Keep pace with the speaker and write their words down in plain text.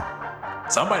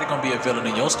Somebody gonna be a villain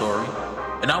in your story.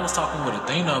 And I was talking with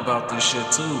Athena about this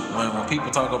shit too. When people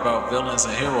talk about villains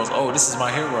and heroes, oh, this is my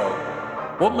hero.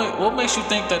 What makes you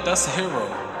think that that's the hero?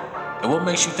 And what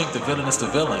makes you think the villain is the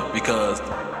villain? Because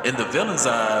in the villain's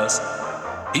eyes,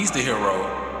 he's the hero.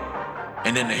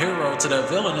 And then the hero to that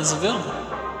villain is a villain.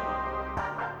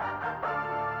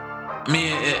 I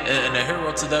mean, and the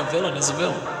hero to that villain is a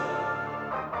villain.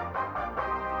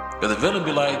 Because the villain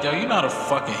be like, yo, you're not a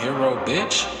fucking hero,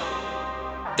 bitch.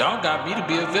 Y'all got me to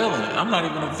be a villain. I'm not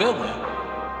even a villain.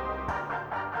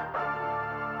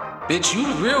 Bitch, you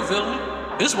the real villain.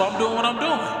 This is why I'm doing what I'm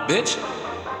doing, bitch.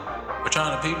 We're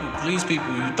trying to please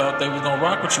people. You thought they was gonna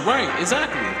rock with you. Right,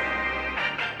 exactly.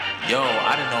 Yo,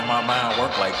 I didn't know my mind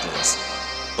worked like this.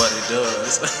 But it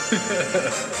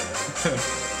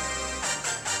does.